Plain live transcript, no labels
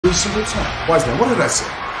wasting your time. Wise man, what did I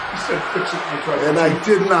say? You said fix it to the truck. And I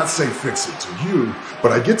did not say fix it to you,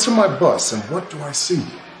 but I get to my bus, and what do I see?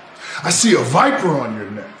 I see a viper on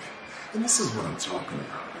your neck. And this is what I'm talking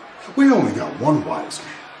about. We only got one wise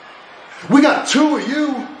man. We got two of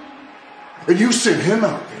you, and you sent him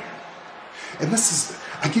out there. And this is,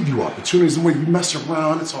 I give you opportunities where you mess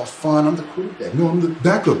around, it's all fun. I'm the quarterback. No, I'm the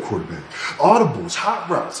backup quarterback. Audibles, hot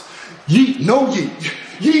routes. Yeet, no yeet.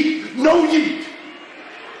 Yeet, no yeet.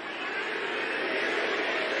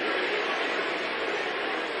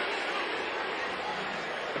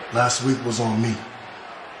 Last week was on me.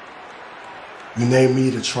 You named me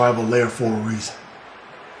the tribal lair for a reason.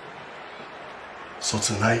 So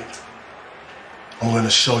tonight, I'm gonna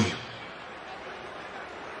show you.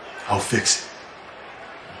 I'll fix it.